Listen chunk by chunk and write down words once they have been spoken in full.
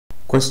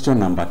Question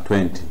number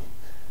 20.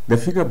 The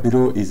figure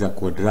below is a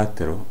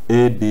quadrilateral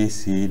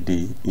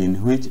ABCD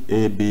in which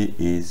AB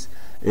is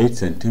 8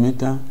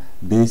 cm,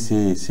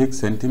 BC is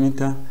 6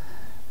 cm,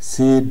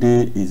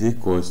 CD is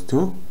equals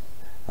to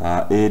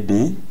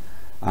AD,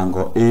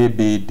 angle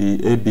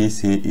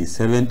ABC is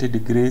 70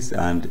 degrees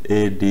and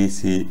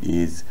ADC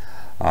is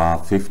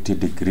 50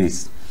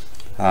 degrees.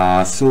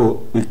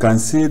 So we can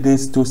see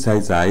these two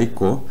sides are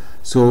equal,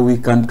 so we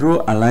can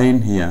draw a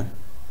line here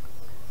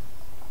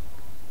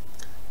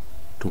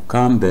to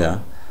come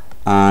there,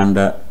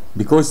 and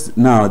because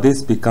now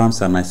this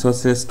becomes an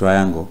isosceles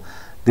triangle,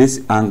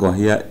 this angle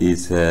here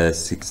is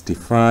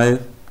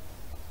 65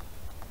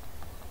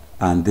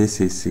 and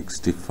this is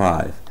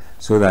 65,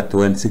 so that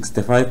when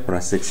 65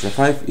 plus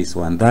 65 is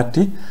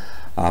 130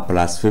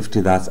 plus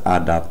 50, that's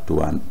add up to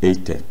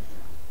 180.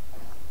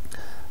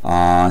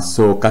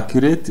 So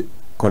calculate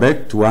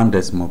correct one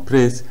decimal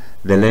place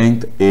the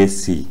length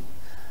AC.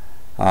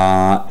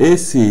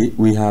 AC,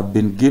 we have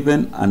been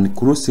given an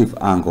inclusive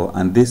angle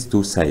and these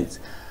two sides,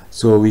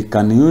 so we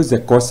can use the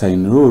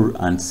cosine rule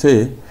and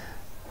say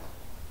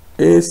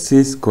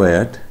AC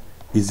squared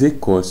is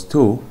equals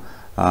to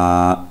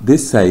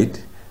this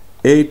side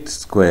 8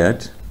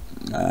 squared,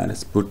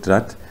 let's put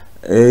that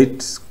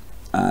 8,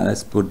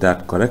 let's put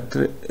that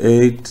correctly,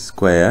 8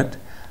 squared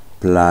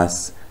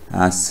plus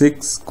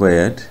 6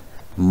 squared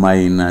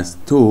minus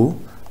 2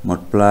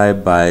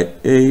 multiplied by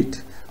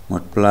 8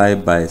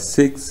 multiplied by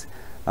 6,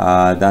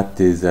 that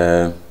is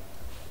the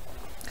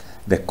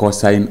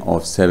cosine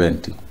of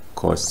 70,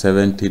 cos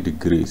 70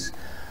 degrees,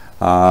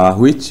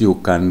 which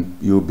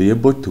you'll be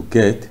able to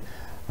get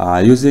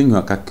using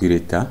your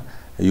calculator.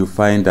 You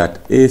find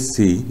that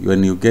AC,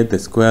 when you get the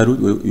square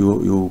root,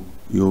 you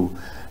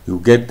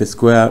get the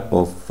square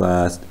of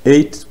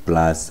 8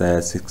 plus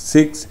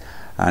 6,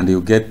 and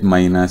you get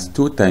minus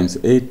 2 times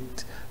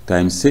 8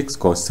 times 6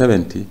 cos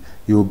 70.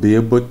 You'll be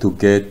able to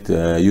get,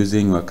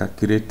 using your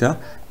calculator,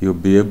 you'll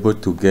be able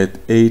to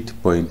get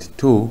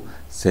 8.2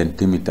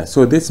 centimeter.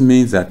 So this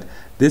means that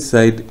this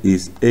side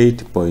is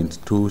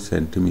 8.2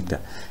 centimeter.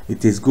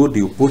 It is good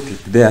you put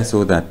it there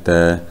so that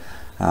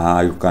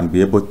you can be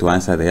able to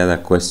answer the other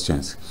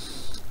questions.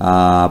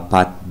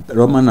 Part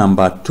Roman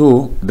number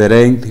 2, the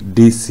length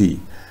DC.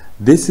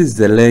 This is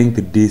the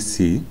length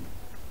DC,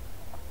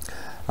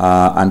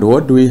 and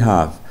what do we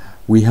have?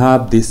 We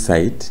have this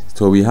side,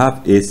 so we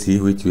have AC,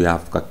 which we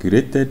have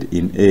calculated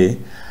in A,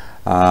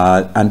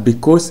 and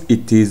because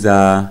it is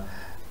an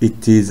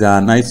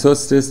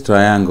isosceles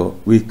triangle,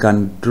 we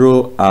can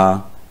draw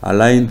a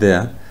line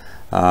there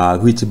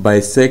which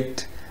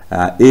bisect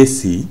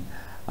AC,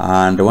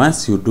 and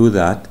once you do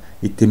that,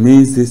 it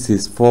means this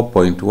is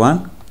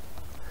 4.1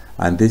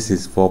 and this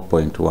is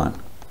 4.1,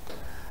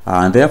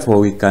 and therefore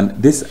we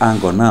can, this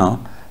angle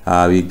now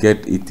we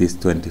get it is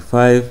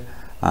 25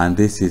 and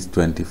this is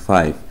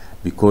 25,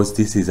 because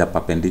this is a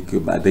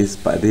perpendicular, this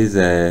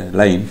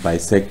line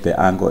bisect the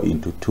angle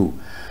into 2.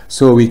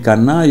 So we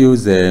can now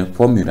use the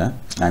formula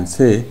and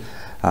say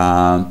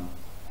sine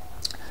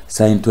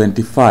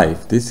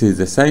 25, this is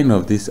the sine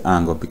of this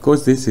angle,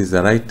 because this is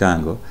a right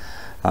angle,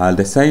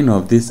 the sine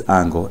of this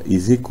angle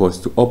is equals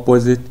to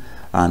opposite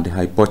and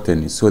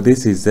hypotenuse. So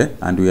this is the,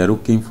 and we are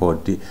looking for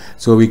the,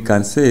 so we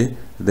can say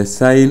the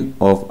sine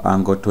of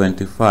angle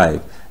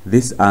 25,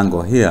 this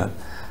angle here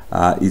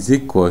is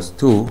equals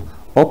to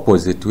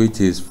opposite, which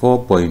is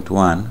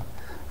 4.1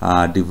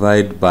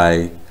 divided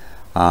by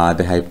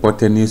the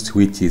hypotenuse,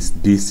 which is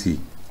DC.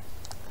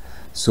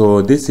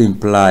 So this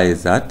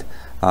implies that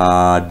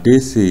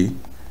DC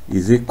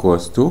is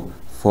equals to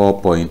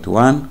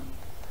 4.1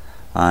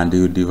 and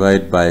you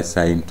divide by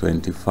sine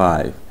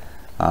 25,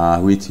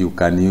 which you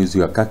can use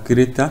your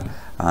calculator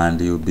and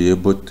you'll be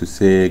able to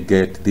say,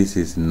 get this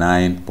is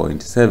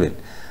 9.7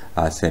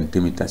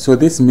 centimeter. So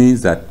this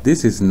means that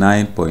this is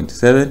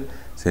 9.7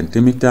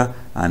 centimeter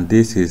and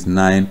this is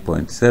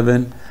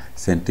 9.7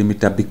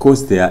 centimeter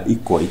because they are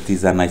equal. It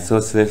is an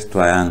isosceles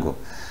triangle.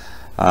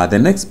 The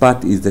next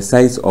part is the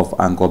size of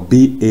angle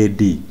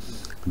BAD.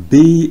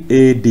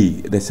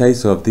 BAD, the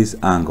size of this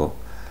angle.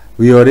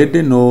 We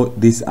already know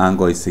this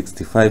angle is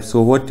 65,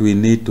 so what we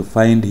need to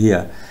find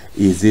here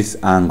is this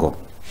angle.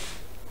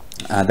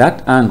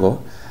 That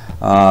angle,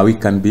 we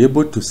can be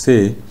able to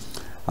say,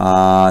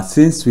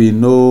 since we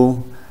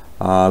know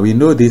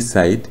this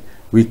side,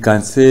 we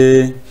can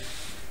say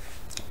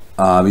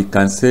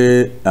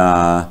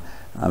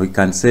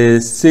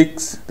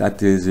 6,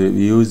 that is,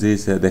 we use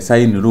this the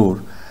sine rule.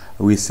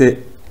 We say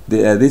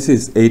this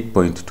is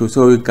 8.2,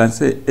 so we can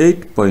say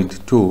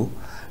 8.2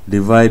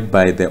 divided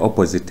by the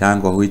opposite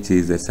angle, which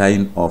is the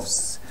sine of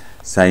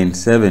sine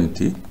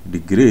 70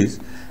 degrees,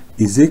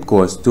 is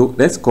equals to,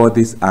 let's call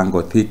this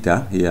angle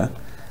theta here,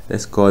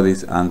 let's call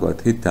this angle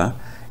theta.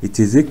 It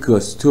is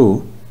equals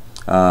to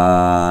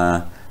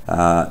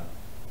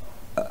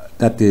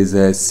that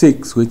is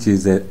 6, which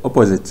is the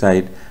opposite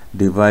side,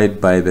 divided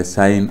by the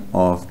sine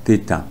of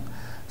theta.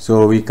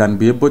 So we can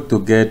be able to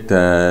get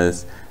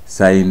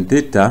sine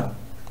theta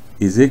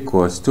is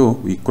equals to,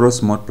 we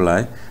cross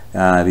multiply,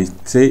 we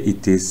say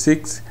it is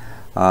 6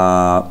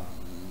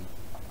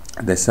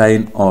 the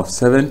sine of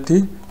 70,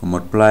 you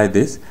multiply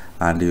this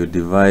and you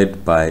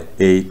divide by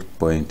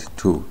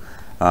 8.2.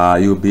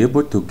 You'll be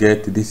able to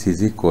get this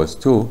is equals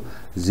to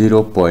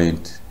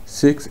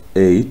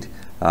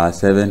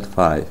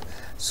 0.6875.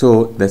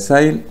 So the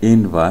sine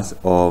inverse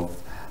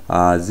of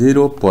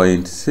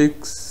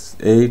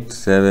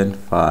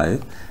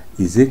 0.6875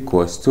 is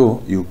equals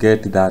to, you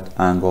get that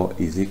angle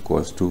is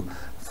equals to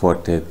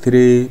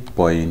 43.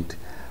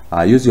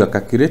 Use your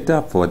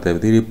calculator for the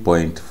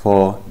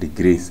 3.4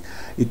 degrees.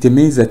 It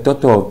means the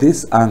total of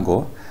this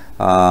angle,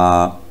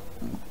 and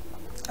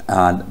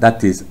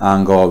that is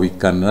angle, we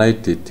can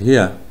write it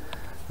here.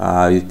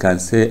 We can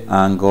say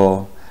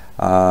angle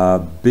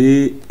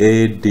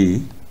BAD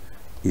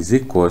is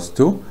equals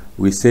to,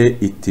 we say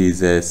it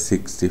is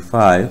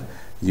 65,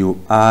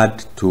 you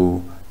add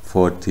to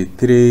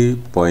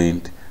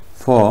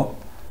 43.4,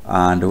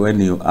 and when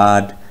you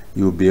add,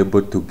 you'll be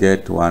able to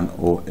get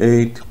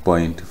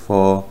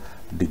 108.4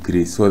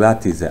 degrees. So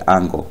that is the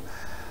angle.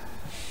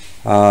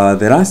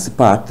 The last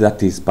part,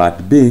 that is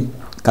part B,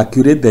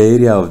 calculate the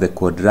area of the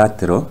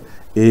quadrilateral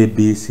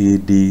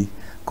ABCD,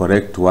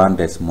 correct one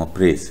decimal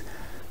place.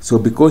 So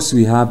because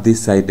we have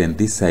this side and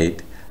this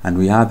side, and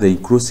we have the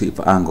inclusive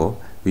angle,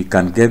 we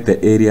can get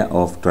the area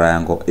of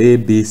triangle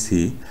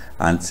ABC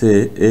and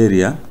say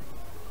area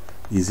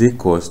is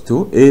equals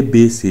to,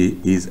 ABC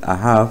is a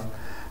half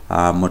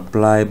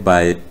multiplied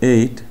by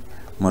 8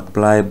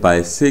 multiplied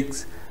by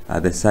 6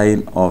 the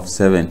sine of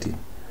 70.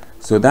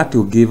 So that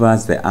will give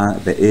us the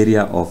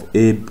area of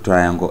a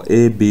triangle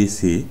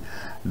ABC.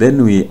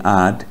 Then we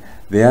add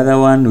the other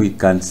one, we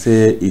can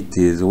say it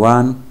is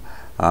 1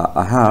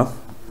 a half,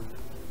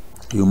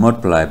 you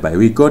multiply by,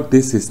 we got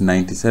this is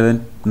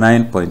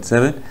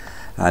 9.7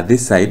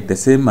 this side, the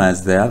same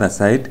as the other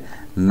side,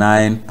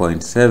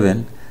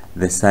 9.7,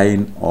 the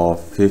sine of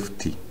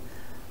 50,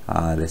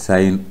 the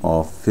sine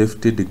of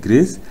 50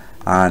 degrees,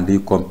 and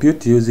you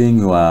compute using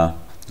your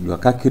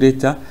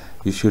calculator,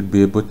 you should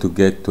be able to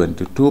get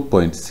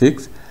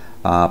 22.6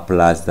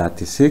 plus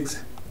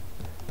 36,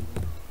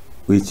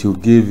 which will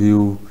give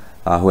you,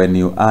 when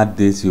you add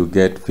this, you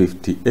get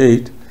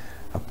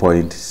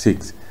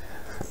 58.6.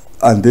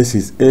 And this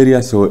is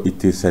area, so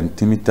it is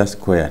centimeter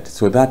squared.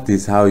 So that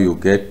is how you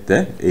get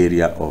the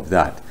area of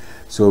that.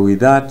 So with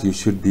that, you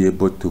should be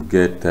able to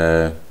get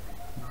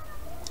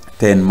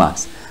 10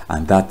 marks,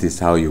 and that is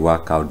how you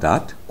work out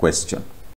that question.